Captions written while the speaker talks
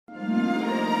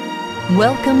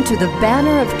Welcome to the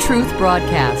Banner of Truth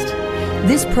broadcast.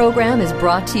 This program is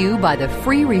brought to you by the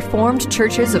Free Reformed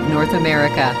Churches of North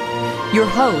America. Your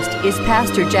host is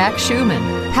Pastor Jack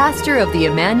Schumann, pastor of the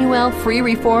Emmanuel Free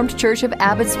Reformed Church of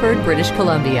Abbotsford, British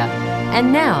Columbia.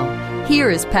 And now, here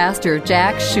is Pastor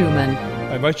Jack Schumann.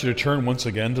 I invite you to turn once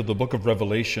again to the book of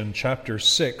Revelation, chapter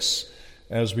 6,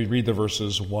 as we read the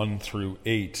verses 1 through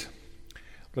 8.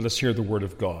 Let us hear the word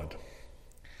of God.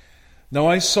 Now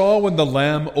I saw when the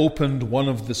Lamb opened one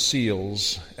of the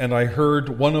seals, and I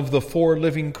heard one of the four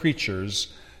living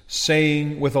creatures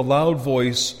saying with a loud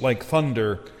voice like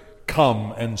thunder,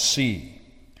 "Come and see."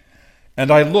 And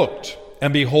I looked,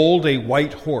 and behold, a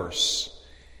white horse.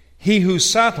 He who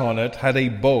sat on it had a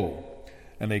bow,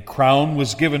 and a crown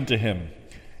was given to him,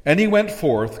 and he went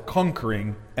forth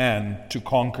conquering and to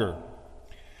conquer.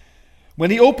 When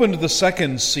he opened the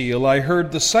second seal, I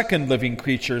heard the second living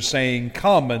creature saying,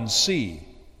 "Come and see."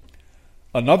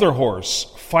 Another horse,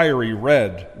 fiery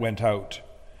red, went out,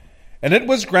 and it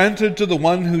was granted to the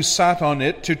one who sat on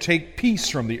it to take peace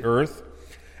from the earth,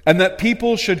 and that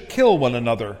people should kill one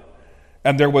another,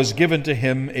 and there was given to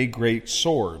him a great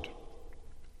sword.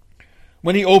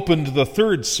 When he opened the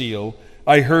third seal,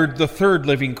 I heard the third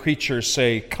living creature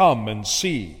say, "Come and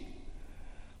see."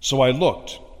 So I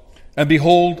looked, and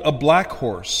behold, a black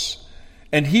horse,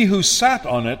 and he who sat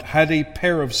on it had a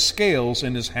pair of scales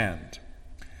in his hand.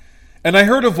 And I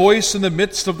heard a voice in the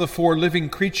midst of the four living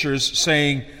creatures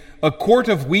saying, "A quart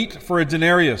of wheat for a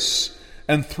denarius,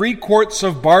 and 3 quarts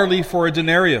of barley for a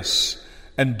denarius,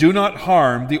 and do not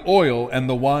harm the oil and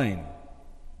the wine."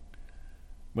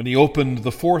 When he opened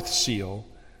the fourth seal,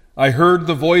 I heard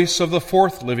the voice of the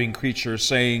fourth living creature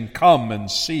saying, "Come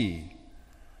and see."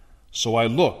 So I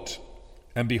looked,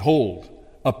 and behold,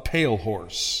 a pale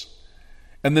horse.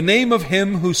 And the name of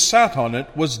him who sat on it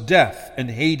was Death,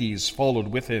 and Hades followed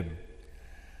with him.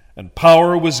 And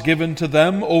power was given to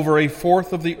them over a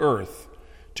fourth of the earth,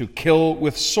 to kill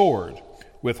with sword,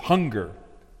 with hunger,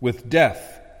 with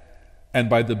death, and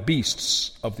by the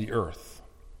beasts of the earth.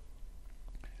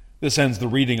 This ends the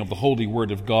reading of the holy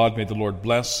word of God. May the Lord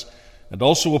bless and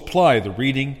also apply the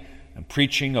reading and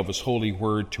preaching of his holy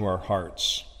word to our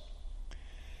hearts.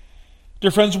 Dear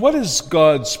friends, what is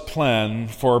God's plan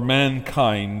for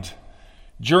mankind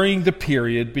during the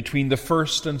period between the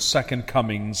first and second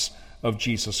comings of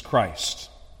Jesus Christ?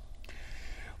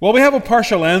 Well, we have a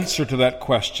partial answer to that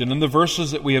question in the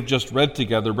verses that we have just read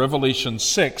together, Revelation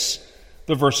 6,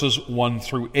 the verses 1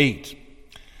 through 8.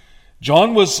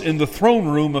 John was in the throne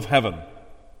room of heaven,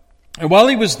 and while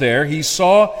he was there, he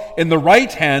saw in the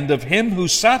right hand of him who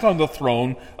sat on the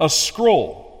throne a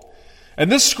scroll. And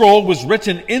this scroll was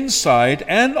written inside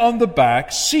and on the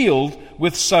back, sealed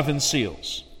with 7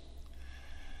 seals.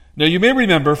 Now you may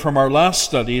remember from our last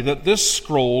study that this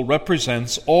scroll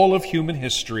represents all of human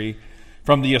history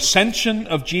from the ascension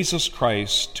of Jesus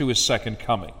Christ to his second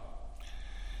coming.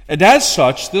 And as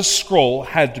such, this scroll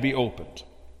had to be opened.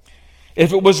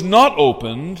 If it was not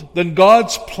opened, then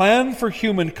God's plan for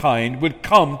humankind would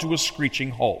come to a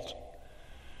screeching halt.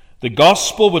 The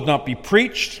gospel would not be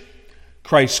preached,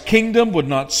 Christ's kingdom would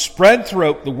not spread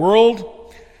throughout the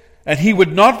world, and he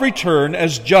would not return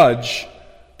as judge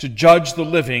to judge the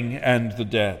living and the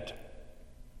dead.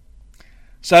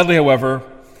 Sadly, however,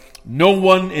 no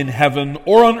one in heaven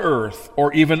or on earth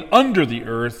or even under the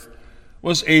earth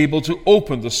was able to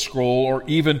open the scroll or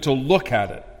even to look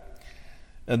at it,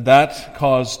 and that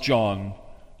caused John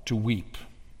to weep.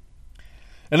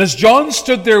 And as John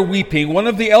stood there weeping, one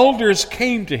of the elders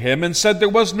came to him and said there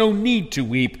was no need to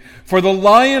weep, for the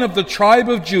Lion of the tribe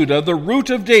of Judah, the Root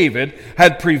of David,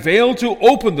 had prevailed to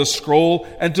open the scroll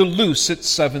and to loose its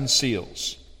 7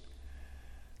 seals.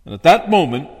 And at that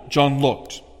moment, John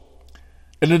looked,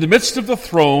 and in the midst of the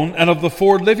throne and of the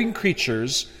 4 living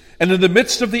creatures, and in the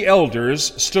midst of the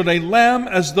elders, stood a lamb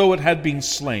as though it had been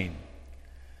slain,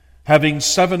 having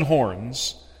 7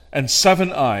 horns and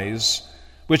 7 eyes,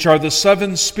 which are the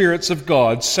 7 spirits of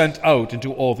God sent out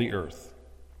into all the earth.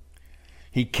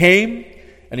 He came,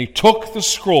 and he took the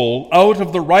scroll out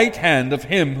of the right hand of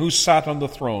him who sat on the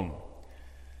throne.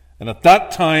 And at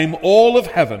that time all of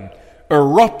heaven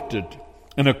erupted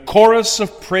in a chorus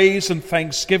of praise and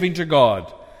thanksgiving to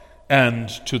God and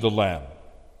to the Lamb.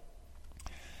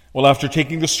 Well, after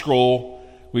taking the scroll,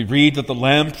 we read that the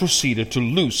Lamb proceeded to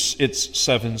loose its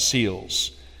 7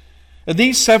 seals. And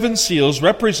these 7 seals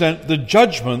represent the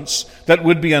judgments that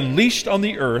would be unleashed on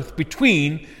the earth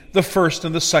between the first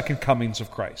and the second comings of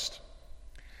Christ.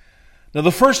 Now,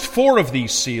 the first 4 of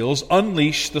these seals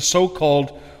unleash the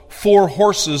so-called 4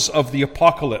 horses of the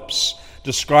apocalypse,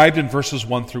 described in verses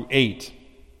 1 through 8.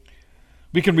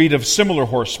 We can read of similar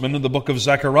horsemen in the book of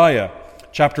Zechariah,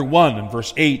 chapter 1 and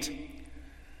verse 8.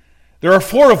 There are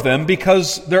 4 of them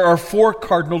because there are 4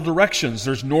 cardinal directions.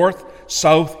 There's north,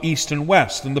 south, east, and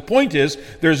west. And the point is,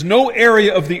 there's no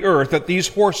area of the earth that these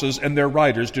horses and their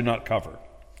riders do not cover.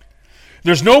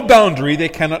 There's no boundary they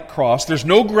cannot cross. There's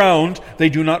no ground they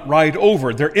do not ride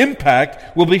over. Their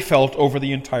impact will be felt over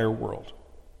the entire world.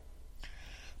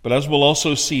 But as we'll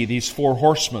also see, these 4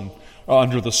 horsemen are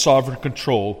under the sovereign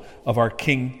control of our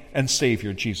King and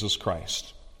Savior, Jesus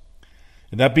Christ.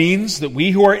 And that means that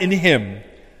we who are in Him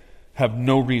have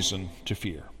no reason to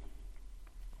fear.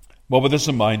 Well, with this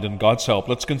in mind and God's help,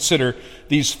 let's consider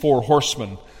these 4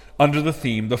 horsemen under the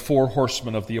theme, the 4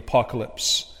 horsemen of the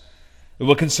apocalypse. And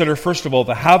we'll consider, first of all,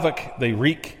 the havoc they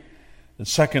wreak, and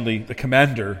secondly, the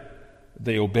commander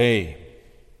they obey.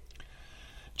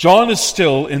 John is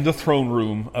still in the throne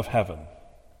room of heaven,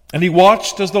 and he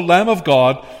watched as the Lamb of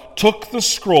God took the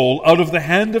scroll out of the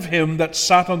hand of him that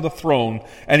sat on the throne,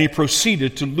 and he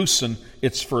proceeded to loosen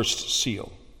its first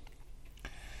seal.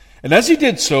 And as he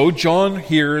did so, John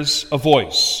hears a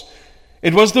voice.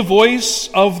 It was the voice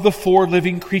of the 4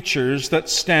 living creatures that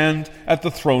stand at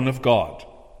the throne of God.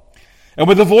 And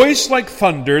with a voice like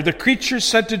thunder, the creatures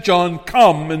said to John,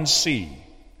 "Come and see."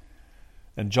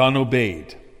 And John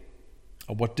obeyed.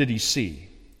 What did he see?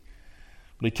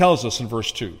 Well, he tells us in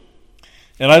verse 2.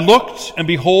 "And I looked, and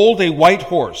behold, a white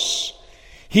horse.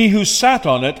 He who sat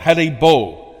on it had a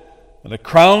bow, and a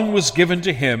crown was given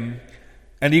to him,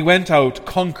 and he went out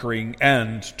conquering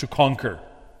and to conquer."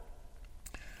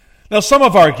 Now, some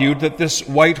have argued that this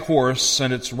white horse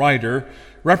and its rider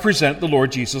represent the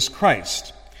Lord Jesus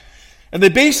Christ. And they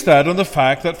base that on the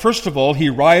fact that, first of all, he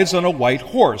rides on a white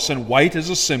horse, and white is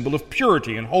a symbol of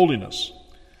purity and holiness.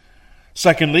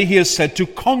 Secondly, he is said to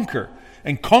conquer,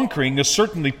 and conquering is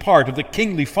certainly part of the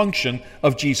kingly function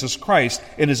of Jesus Christ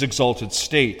in his exalted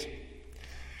state.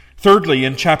 Thirdly,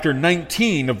 in chapter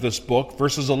 19 of this book,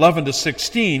 verses 11 to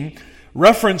 16,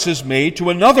 reference is made to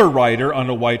another rider on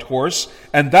a white horse,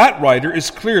 and that rider is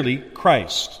clearly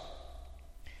Christ.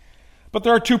 But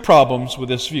there are 2 problems with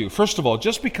this view. First of all,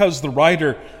 just because the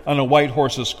rider on a white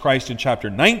horse is Christ in chapter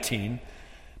 19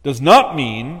 does not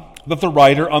mean that the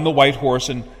rider on the white horse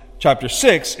in chapter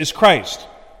 6 is Christ.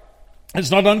 It's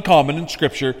not uncommon in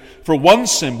Scripture for one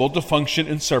symbol to function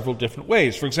in several different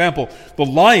ways. For example, the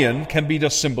lion can be the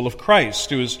symbol of Christ,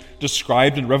 who is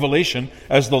described in Revelation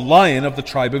as the Lion of the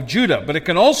tribe of Judah. But it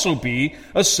can also be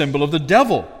a symbol of the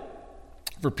devil.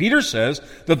 For Peter says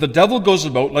that the devil goes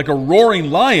about like a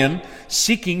roaring lion,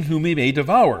 seeking whom he may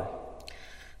devour.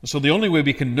 So the only way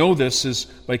we can know this is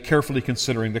by carefully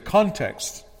considering the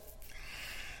context.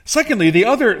 Secondly, the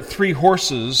other 3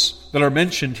 horses that are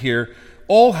mentioned here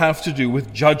all have to do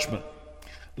with judgment.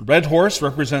 The red horse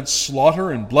represents slaughter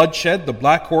and bloodshed. The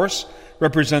black horse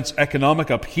represents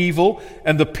economic upheaval.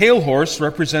 And the pale horse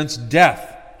represents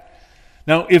death.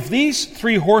 Now, if these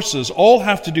 3 horses all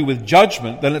have to do with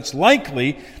judgment, then it's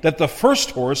likely that the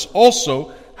first horse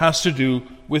also has to do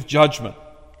with judgment.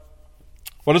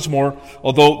 What is more,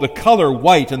 although the color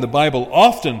white in the Bible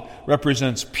often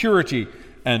represents purity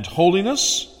and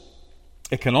holiness,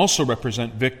 it can also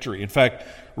represent victory. In fact,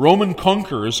 Roman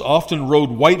conquerors often rode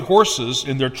white horses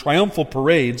in their triumphal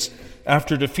parades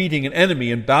after defeating an enemy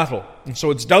in battle. And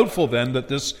so it's doubtful then that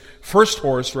this first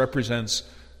horse represents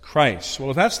Christ.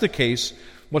 Well, if that's the case,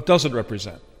 what does it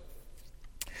represent?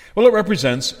 Well, it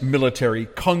represents military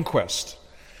conquest.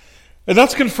 And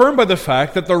that's confirmed by the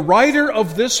fact that the rider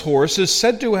of this horse is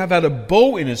said to have had a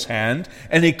bow in his hand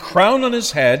and a crown on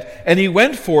his head, and he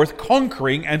went forth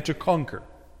conquering and to conquer.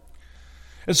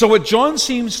 And so what John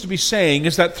seems to be saying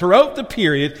is that throughout the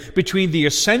period between the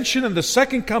ascension and the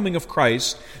second coming of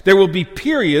Christ, there will be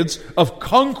periods of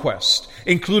conquest,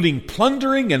 including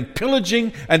plundering and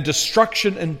pillaging and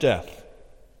destruction and death.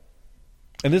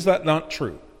 And is that not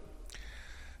true?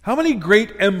 How many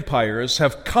great empires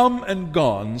have come and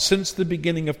gone since the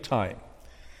beginning of time,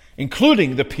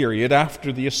 including the period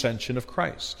after the ascension of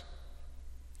Christ?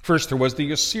 First, there was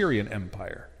the Assyrian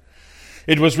Empire.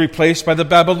 It was replaced by the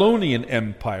Babylonian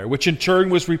Empire, which in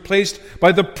turn was replaced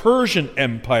by the Persian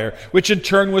Empire, which in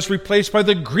turn was replaced by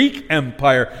the Greek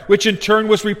Empire, which in turn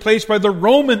was replaced by the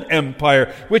Roman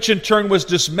Empire, which in turn was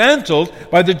dismantled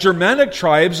by the Germanic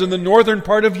tribes in the northern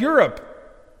part of Europe,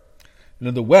 and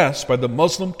in the west by the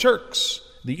Muslim Turks,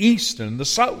 the east and the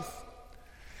south.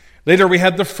 Later we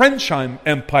had the French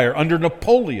Empire under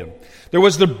Napoleon. There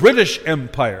was the British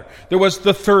Empire. There was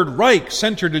the Third Reich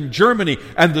centered in Germany,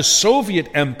 and the Soviet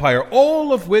Empire,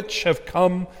 all of which have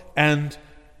come and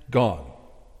gone.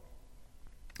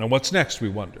 Now what's next, we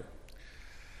wonder?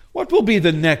 What will be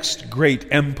the next great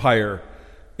empire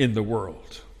in the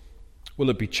world? Will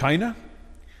it be China?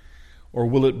 Or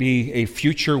will it be a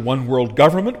future one-world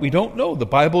government? We don't know. The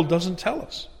Bible doesn't tell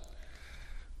us.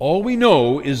 All we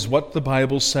know is what the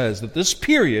Bible says, that this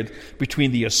period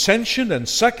between the ascension and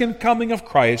second coming of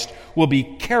Christ will be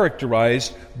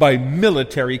characterized by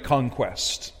military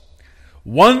conquest.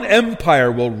 One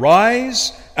empire will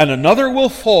rise, and another will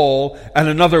fall, and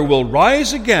another will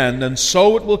rise again, and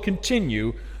so it will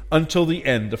continue until the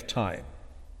end of time.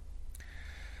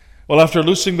 Well, after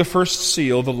loosing the first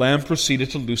seal, the Lamb proceeded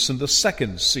to loosen the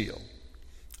second seal.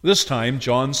 This time,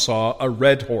 John saw a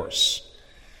red horse.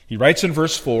 He writes in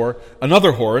verse 4,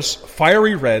 "Another horse,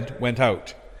 fiery red, went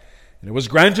out, and it was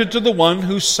granted to the one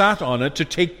who sat on it to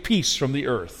take peace from the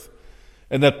earth,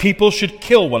 and that people should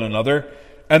kill one another,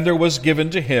 and there was given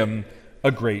to him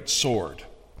a great sword."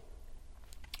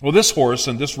 Well, this horse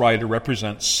and this rider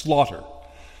represent slaughter,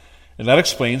 and that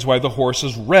explains why the horse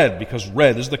is red, because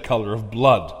red is the color of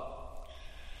blood.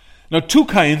 Now, two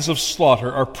kinds of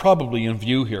slaughter are probably in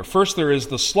view here. First, there is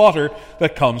the slaughter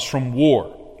that comes from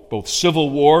war, both civil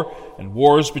war and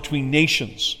wars between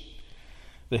nations.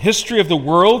 The history of the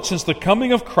world since the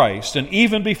coming of Christ, and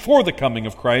even before the coming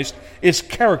of Christ, is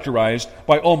characterized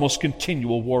by almost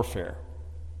continual warfare.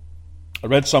 I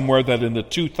read somewhere that in the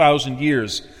 2,000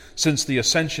 years since the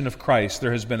ascension of Christ,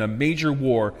 there has been a major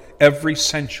war every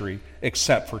century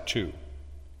except for two.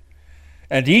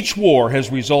 And each war has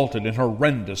resulted in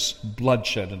horrendous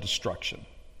bloodshed and destruction.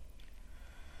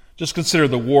 Just consider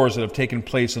the wars that have taken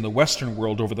place in the Western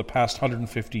world over the past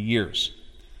 150 years.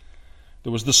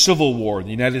 There was the Civil War in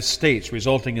the United States,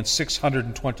 resulting in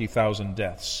 620,000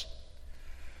 deaths.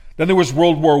 Then there was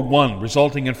World War I,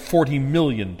 resulting in 40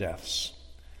 million deaths.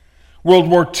 World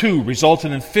War II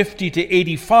resulted in 50 to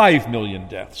 85 million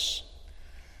deaths.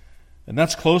 And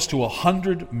that's close to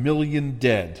 100 million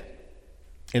dead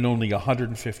in only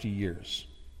 150 years.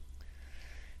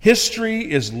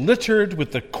 History is littered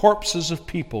with the corpses of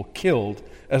people killed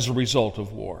as a result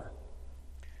of war.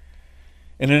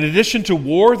 And in addition to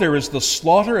war, there is the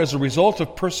slaughter as a result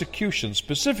of persecution,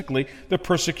 specifically the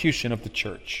persecution of the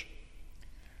church.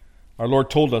 Our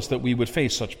Lord told us that we would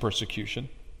face such persecution.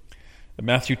 In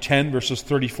Matthew 10, verses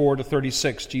 34 to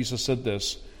 36, Jesus said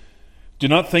this, "Do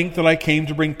not think that I came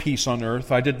to bring peace on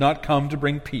earth. I did not come to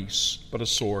bring peace, but a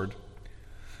sword.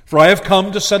 For I have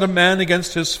come to set a man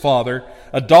against his father,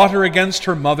 a daughter against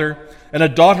her mother, and a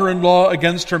daughter-in-law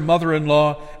against her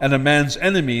mother-in-law, and a man's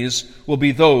enemies will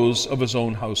be those of his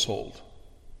own household."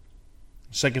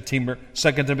 2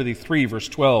 Timothy 3, verse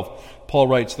 12, Paul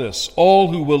writes this,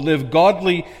 "All who will live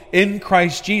godly in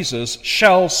Christ Jesus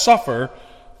shall suffer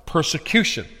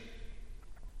persecution."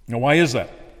 Now, why is that?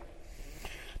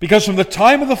 Because from the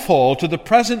time of the fall to the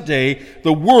present day,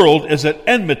 the world is at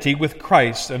enmity with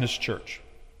Christ and his church.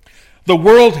 The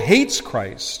world hates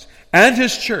Christ and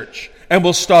his church and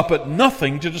will stop at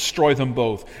nothing to destroy them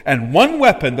both. And one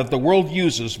weapon that the world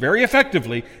uses very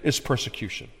effectively is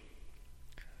persecution.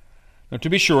 Now, to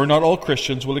be sure, not all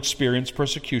Christians will experience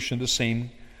persecution the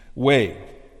same way.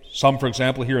 Some, for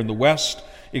example, here in the West,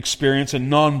 experience a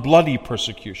non-bloody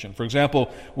persecution. For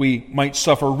example, we might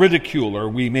suffer ridicule, or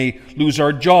we may lose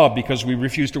our job because we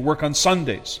refuse to work on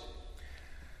Sundays.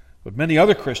 But many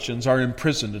other Christians are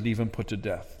imprisoned and even put to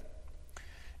death.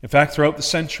 In fact, throughout the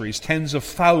centuries, tens of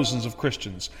thousands of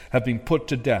Christians have been put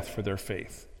to death for their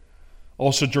faith.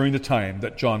 Also during the time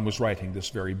that John was writing this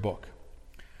very book.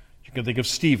 You can think of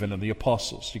Stephen and the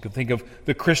apostles. You can think of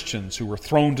the Christians who were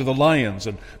thrown to the lions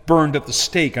and burned at the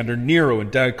stake under Nero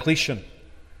and Diocletian.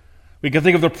 We can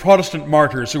think of the Protestant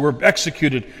martyrs who were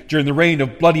executed during the reign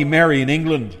of Bloody Mary in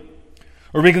England.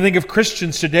 Or we can think of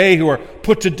Christians today who are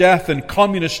put to death in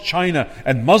communist China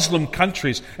and Muslim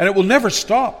countries, and it will never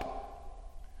stop.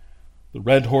 The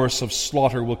red horse of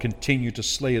slaughter will continue to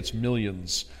slay its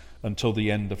millions until the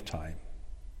end of time.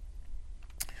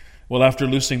 Well, after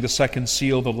loosing the second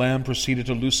seal, the Lamb proceeded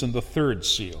to loosen the third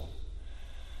seal.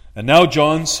 And now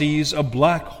John sees a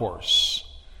black horse.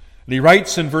 And he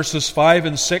writes in verses 5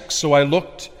 and 6, "So I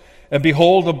looked, and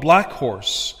behold, a black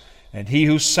horse, and he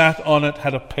who sat on it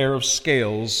had a pair of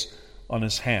scales on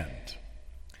his hand."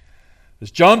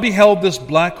 As John beheld this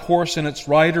black horse and its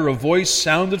rider, a voice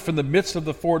sounded from the midst of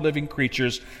the four living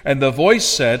creatures, and the voice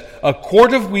said, "A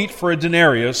quart of wheat for a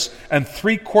denarius, and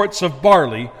 3 quarts of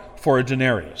barley for a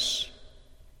denarius."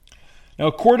 Now,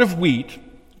 a quart of wheat,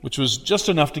 which was just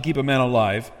enough to keep a man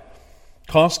alive,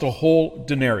 cost a whole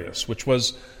denarius, which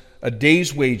was a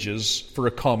day's wages for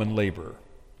a common laborer.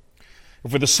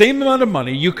 And for the same amount of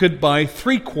money, you could buy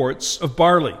 3 quarts of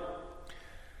barley.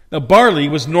 Now, barley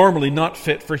was normally not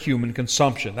fit for human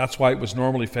consumption. That's why it was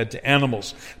normally fed to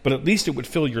animals. But at least it would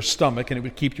fill your stomach and it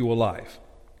would keep you alive.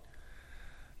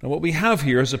 Now, what we have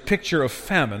here is a picture of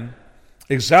famine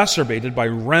exacerbated by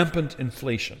rampant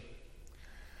inflation.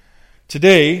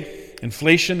 Today,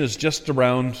 inflation is just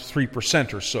around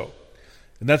 3% or so,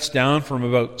 and that's down from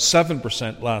about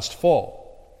 7% last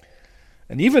fall.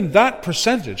 And even that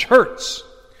percentage hurts.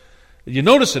 You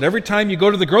notice it every time you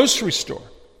go to the grocery store.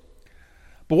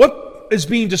 But what is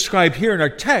being described here in our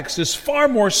text is far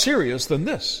more serious than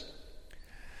this.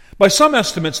 By some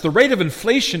estimates, the rate of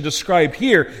inflation described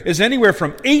here is anywhere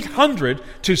from 800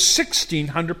 to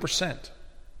 1,600%.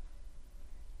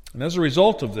 And as a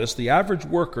result of this, the average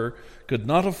worker could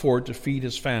not afford to feed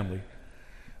his family,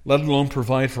 let alone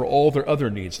provide for all their other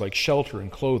needs like shelter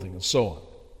and clothing and so on.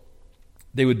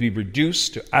 They would be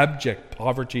reduced to abject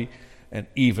poverty and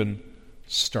even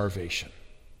starvation.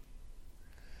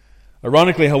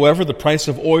 Ironically, however, the price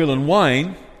of oil and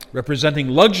wine, representing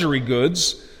luxury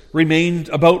goods, remained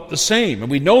about the same.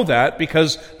 And we know that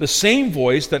because the same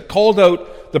voice that called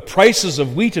out the prices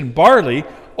of wheat and barley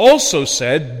also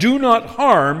said, "Do not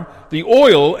harm the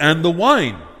oil and the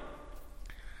wine."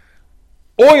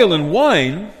 Oil and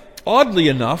wine, oddly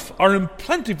enough, are in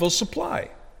plentiful supply,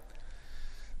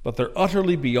 but they're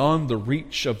utterly beyond the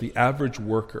reach of the average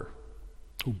worker,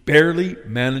 who barely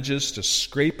manages to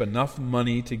scrape enough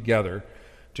money together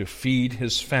to feed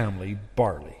his family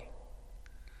barley.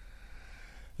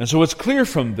 And so it's clear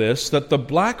from this that the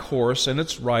black horse and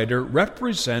its rider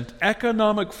represent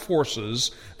economic forces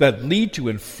that lead to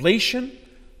inflation,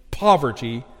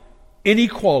 poverty,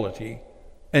 inequality,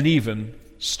 and even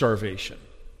starvation.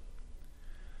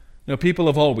 Now, people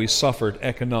have always suffered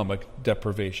economic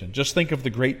deprivation. Just think of the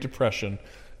Great Depression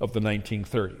of the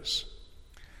 1930s.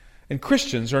 And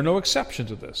Christians are no exception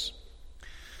to this.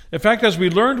 In fact, as we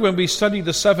learned when we studied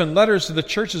the 7 letters to the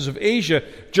churches of Asia,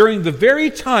 during the very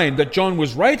time that John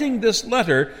was writing this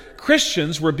letter,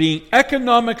 Christians were being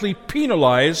economically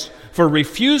penalized for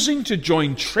refusing to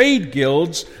join trade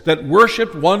guilds that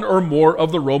worshipped one or more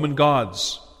of the Roman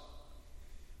gods.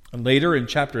 And later in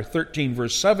chapter 13,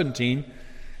 verse 17,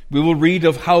 we will read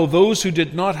of how those who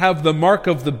did not have the mark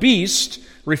of the beast,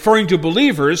 referring to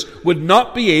believers, would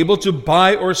not be able to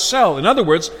buy or sell. In other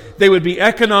words, they would be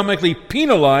economically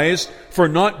penalized for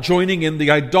not joining in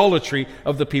the idolatry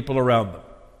of the people around them.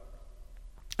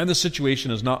 And the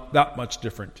situation is not that much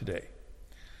different today.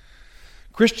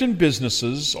 Christian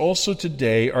businesses also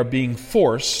today are being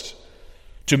forced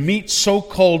to meet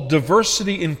so-called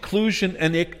diversity, inclusion,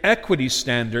 and equity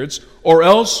standards, or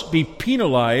else be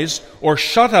penalized or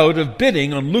shut out of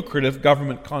bidding on lucrative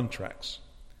government contracts.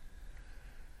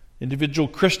 Individual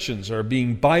Christians are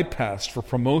being bypassed for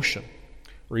promotion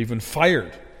or even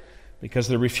fired because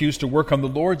they refuse to work on the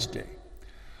Lord's Day,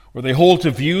 or they hold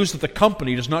to views that the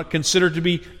company does not consider to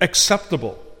be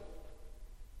acceptable.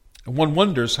 And one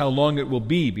wonders how long it will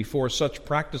be before such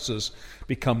practices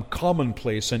become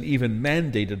commonplace and even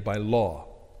mandated by law.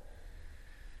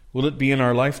 Will it be in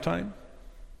our lifetime?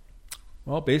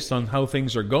 Well, based on how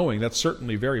things are going, that's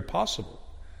certainly very possible.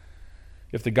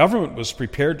 If the government was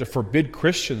prepared to forbid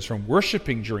Christians from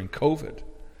worshiping during COVID,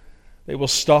 they will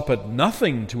stop at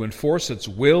nothing to enforce its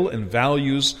will and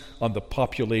values on the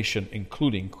population,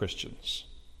 including Christians.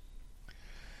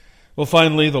 Well,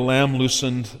 finally, the Lamb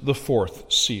loosened the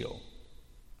 4th seal.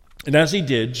 And as he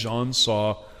did, John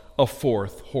saw a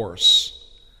 4th horse.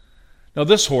 Now,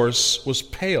 this horse was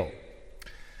pale.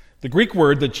 The Greek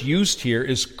word that's used here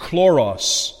is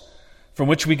chloros, from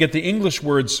which we get the English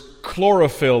words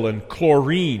chlorophyll and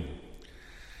chlorine.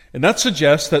 And that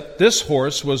suggests that this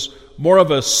horse was more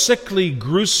of a sickly,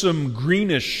 gruesome,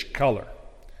 greenish color.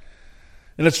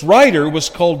 And its rider was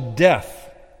called Death.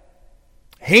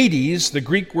 Hades, the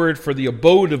Greek word for the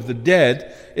abode of the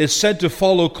dead, is said to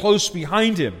follow close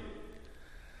behind him.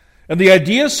 And the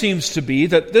idea seems to be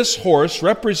that this horse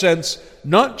represents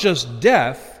not just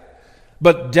death,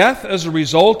 but death as a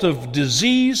result of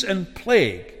disease and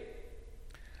plague.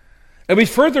 And we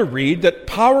further read that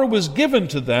power was given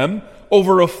to them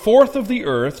over a 1/4 of the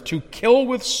earth to kill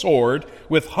with sword,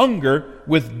 with hunger,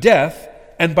 with death,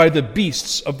 and by the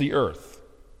beasts of the earth.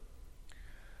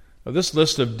 Now, this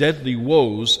list of deadly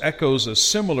woes echoes a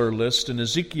similar list in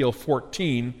Ezekiel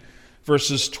 14,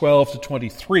 verses 12 to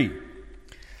 23.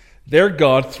 There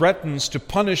God threatens to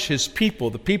punish his people,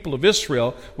 the people of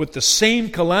Israel, with the same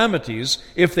calamities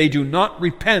if they do not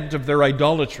repent of their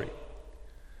idolatry.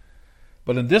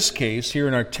 But in this case, here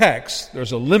in our text,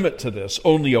 there's a limit to this.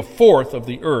 Only a 1/4 of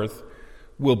the earth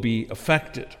will be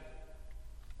affected.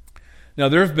 Now,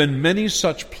 there have been many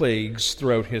such plagues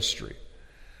throughout history,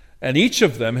 and each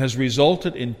of them has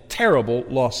resulted in terrible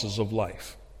losses of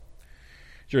life.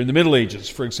 During the Middle Ages,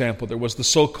 for example, there was the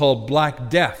so-called Black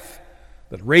Death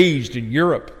that raged in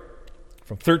Europe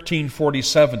from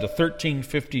 1347 to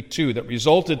 1352 that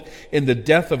resulted in the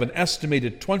death of an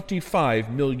estimated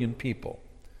 25 million people.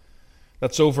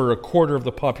 That's over a quarter of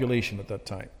the population at that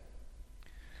time.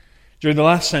 During the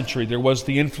last century, there was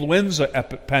the influenza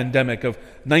pandemic of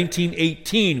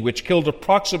 1918, which killed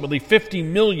approximately 50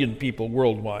 million people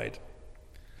worldwide.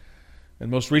 And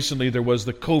most recently, there was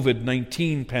the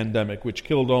COVID-19 pandemic, which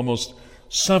killed almost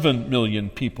 7 million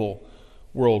people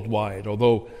worldwide,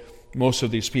 although most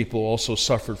of these people also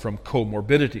suffered from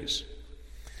comorbidities.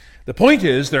 The point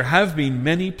is, there have been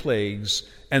many plagues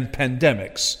and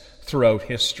pandemics throughout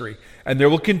history, and there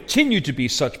will continue to be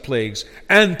such plagues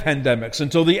and pandemics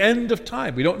until the end of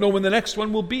time. We don't know when the next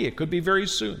one will be. It could be very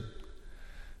soon.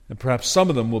 And perhaps some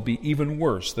of them will be even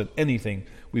worse than anything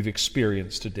we've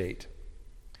experienced to date.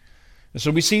 And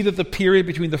so we see that the period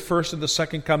between the first and the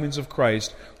second comings of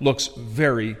Christ looks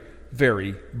very,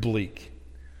 very bleak.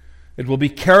 It will be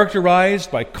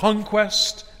characterized by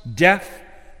conquest, death,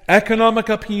 economic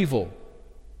upheaval,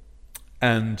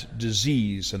 and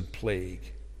disease and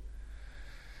plague.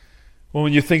 Well,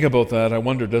 when you think about that, I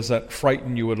wonder, does that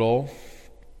frighten you at all?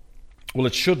 Well,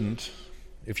 it shouldn't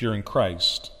if you're in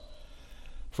Christ.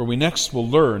 For we next will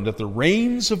learn that the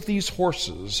reins of these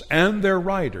horses and their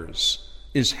riders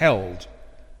is held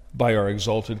by our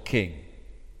exalted King.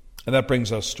 And that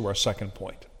brings us to our second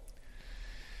point.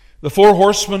 The four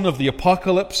horsemen of the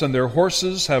apocalypse and their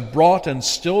horses have brought and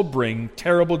still bring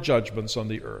terrible judgments on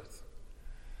the earth.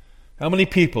 How many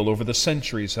people over the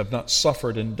centuries have not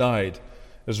suffered and died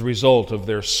as a result of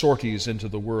their sorties into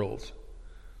the world?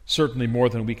 Certainly more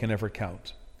than we can ever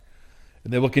count.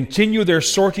 And they will continue their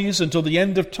sorties until the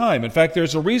end of time. In fact,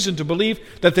 there's a reason to believe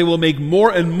that they will make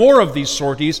more and more of these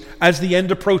sorties as the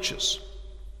end approaches.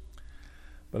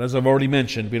 But as I've already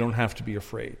mentioned, we don't have to be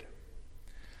afraid.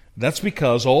 That's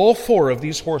because all four of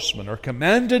these horsemen are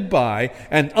commanded by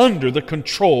and under the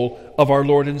control of our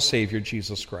Lord and Savior,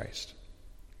 Jesus Christ.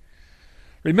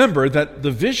 Remember that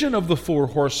the vision of the four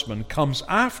horsemen comes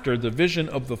after the vision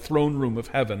of the throne room of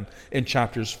heaven in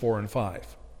chapters 4 and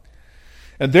 5.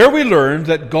 And there we learn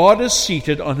that God is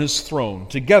seated on his throne,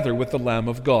 together with the Lamb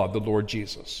of God, the Lord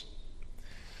Jesus.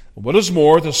 What is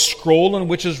more, the scroll on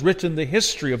which is written the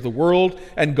history of the world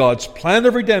and God's plan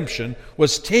of redemption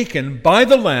was taken by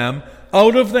the Lamb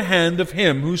out of the hand of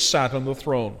him who sat on the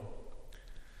throne.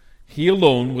 He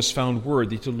alone was found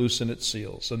worthy to loosen its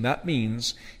seals, and that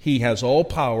means he has all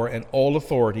power and all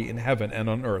authority in heaven and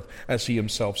on earth, as he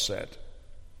himself said.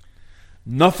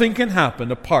 Nothing can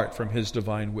happen apart from his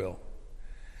divine will.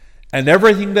 And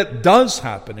everything that does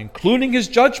happen, including his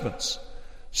judgments,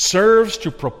 serves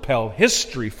to propel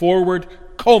history forward,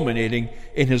 culminating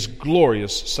in his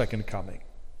glorious second coming.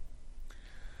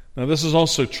 Now, this is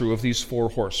also true of these four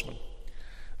horsemen.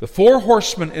 The four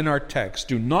horsemen in our text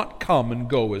do not come and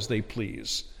go as they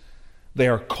please. They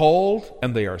are called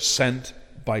and they are sent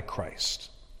by Christ.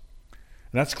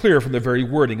 And that's clear from the very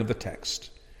wording of the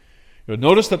text. You'll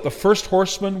notice that the first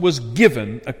horseman was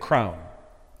given a crown.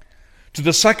 To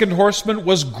the second horseman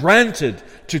was granted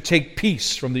to take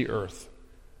peace from the earth.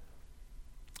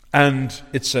 And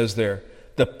it says there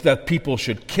that people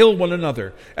should kill one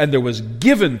another, and there was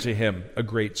given to him a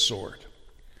great sword.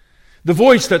 The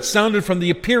voice that sounded from the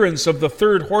appearance of the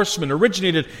third horseman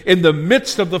originated in the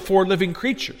midst of the four living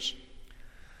creatures.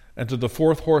 And to the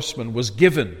fourth horseman was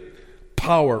given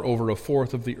power over a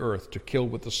fourth of the earth to kill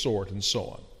with the sword, and so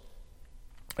on.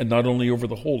 And not only over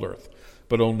the whole earth,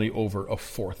 but only over a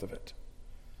fourth of it.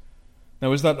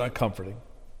 Now, is that not comforting?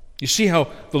 You see how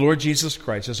the Lord Jesus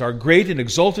Christ, as our great and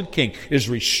exalted King, is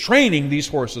restraining these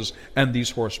horses and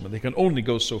these horsemen. They can only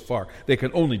go so far. They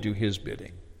can only do his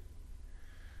bidding.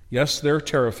 Yes, they're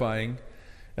terrifying,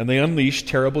 and they unleash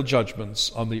terrible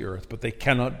judgments on the earth, but they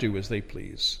cannot do as they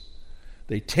please.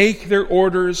 They take their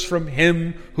orders from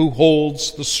him who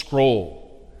holds the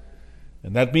scroll.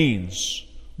 And that means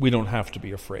we don't have to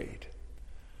be afraid.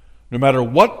 No matter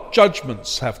what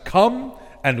judgments have come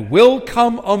and will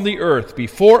come on the earth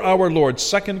before our Lord's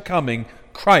second coming,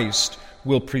 Christ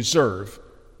will preserve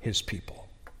his people.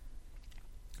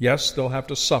 Yes, they'll have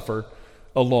to suffer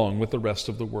along with the rest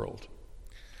of the world.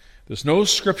 There's no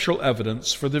scriptural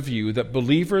evidence for the view that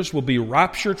believers will be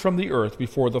raptured from the earth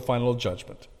before the final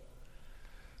judgment.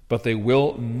 But they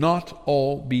will not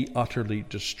all be utterly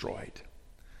destroyed.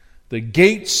 The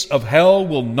gates of hell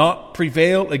will not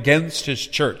prevail against his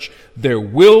church. There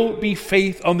will be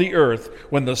faith on the earth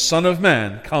when the Son of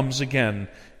Man comes again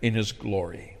in his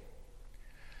glory.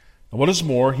 And what is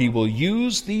more, he will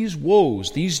use these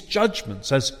woes, these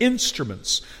judgments, as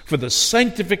instruments for the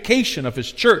sanctification of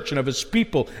his church and of his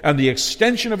people and the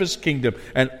extension of his kingdom.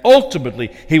 And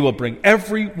ultimately, he will bring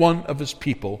every one of his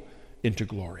people into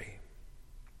glory.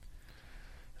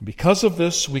 And because of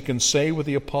this, we can say with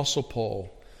the Apostle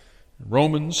Paul in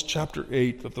Romans chapter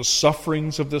 8 that the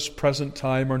sufferings of this present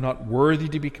time are not worthy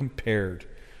to be compared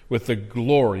with the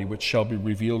glory which shall be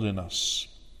revealed in us.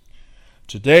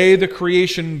 Today the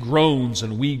creation groans,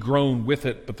 and we groan with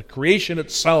it, but the creation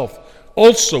itself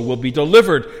also will be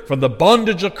delivered from the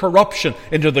bondage of corruption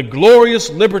into the glorious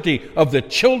liberty of the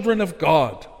children of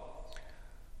God.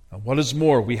 And what is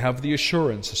more, we have the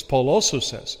assurance, as Paul also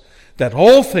says, that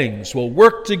all things will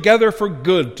work together for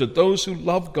good to those who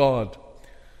love God,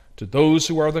 to those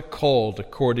who are the called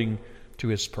according to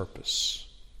his purpose.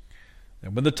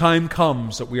 And when the time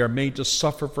comes that we are made to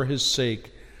suffer for his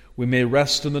sake, we may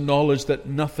rest in the knowledge that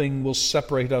nothing will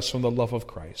separate us from the love of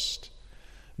Christ.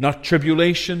 Not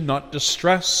tribulation, not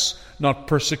distress, not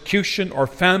persecution or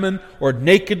famine or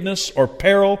nakedness or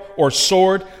peril or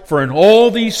sword, for in all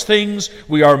these things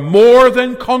we are more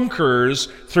than conquerors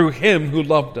through him who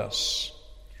loved us.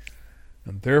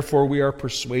 And therefore we are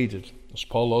persuaded, as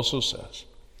Paul also says,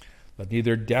 that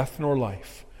neither death nor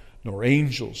life, nor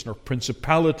angels, nor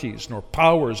principalities, nor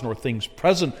powers, nor things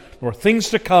present, nor things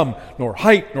to come, nor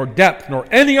height, nor depth, nor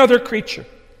any other creature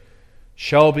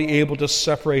shall be able to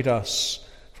separate us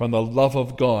from the love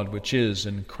of God which is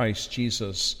in Christ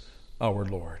Jesus our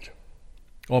Lord.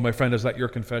 Oh, my friend, is that your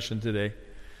confession today?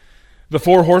 The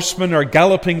four horsemen are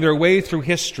galloping their way through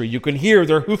history. You can hear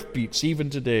their hoofbeats even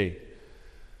today.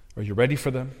 Are you ready for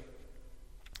them?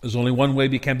 There's only one way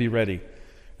we can be ready,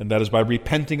 and that is by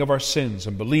repenting of our sins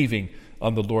and believing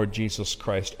on the Lord Jesus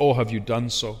Christ. Oh, have you done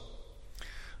so?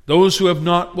 Those who have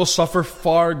not will suffer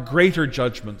far greater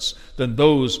judgments than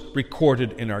those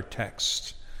recorded in our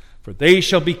text. For they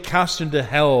shall be cast into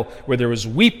hell, where there is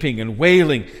weeping and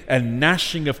wailing and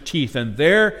gnashing of teeth, and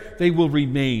there they will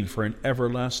remain for an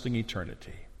everlasting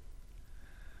eternity.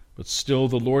 But still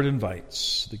the Lord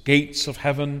invites. The gates of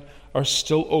heaven are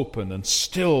still open, and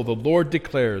still the Lord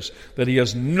declares that he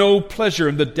has no pleasure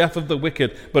in the death of the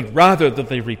wicked, but rather that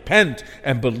they repent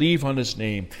and believe on his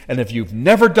name. And if you've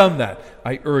never done that,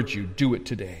 I urge you, do it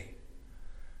today.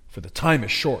 For the time is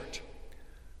short.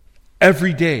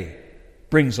 Every day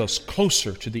brings us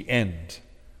closer to the end.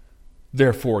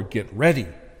 Therefore, get ready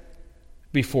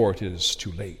before it is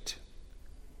too late.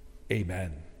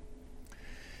 Amen.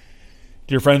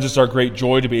 Dear friends, it's our great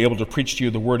joy to be able to preach to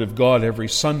you the Word of God every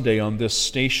Sunday on this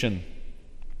station.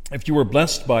 If you were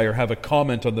blessed by or have a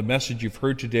comment on the message you've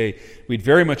heard today, we'd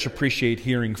very much appreciate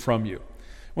hearing from you.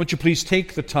 Won't you please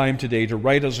take the time today to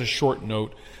write us a short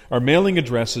note. Our mailing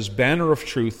address is Banner of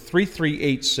Truth,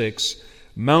 3386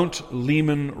 Mount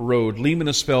Lehman Road. Lehman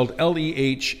is spelled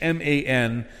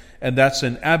Lehman, and that's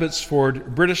in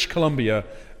Abbotsford, British Columbia,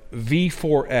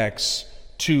 V4X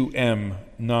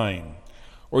 2M9.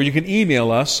 Or you can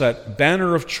email us at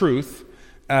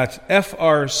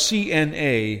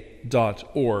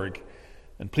banneroftruth@frcna.org.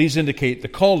 And please indicate the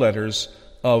call letters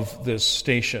of this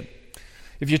station.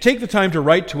 If you take the time to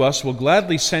write to us, we'll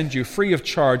gladly send you free of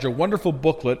charge a wonderful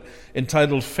booklet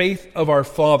entitled Faith of Our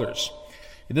Fathers.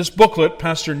 In this booklet,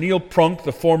 Pastor Neil Prunk,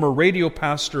 the former radio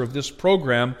pastor of this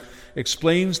program,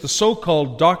 explains the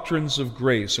so-called doctrines of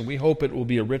grace, and we hope it will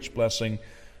be a rich blessing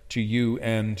to you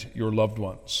and your loved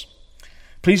ones.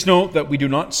 Please note that we do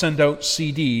not send out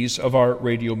CDs of our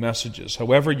radio messages.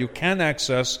 However, you can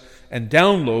access and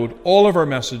download all of our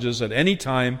messages at any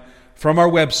time from our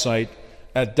website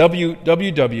at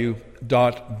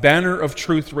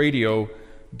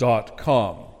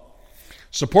www.banneroftruthradio.com.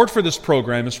 Support for this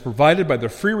program is provided by the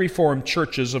Free Reformed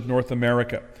Churches of North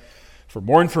America. For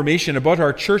more information about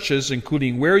our churches,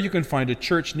 including where you can find a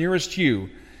church nearest you,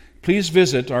 please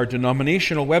visit our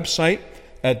denominational website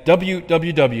at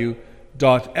www.frcna.org.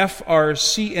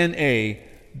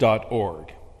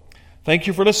 Thank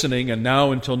you for listening, and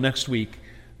now until next week,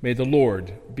 may the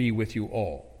Lord be with you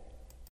all.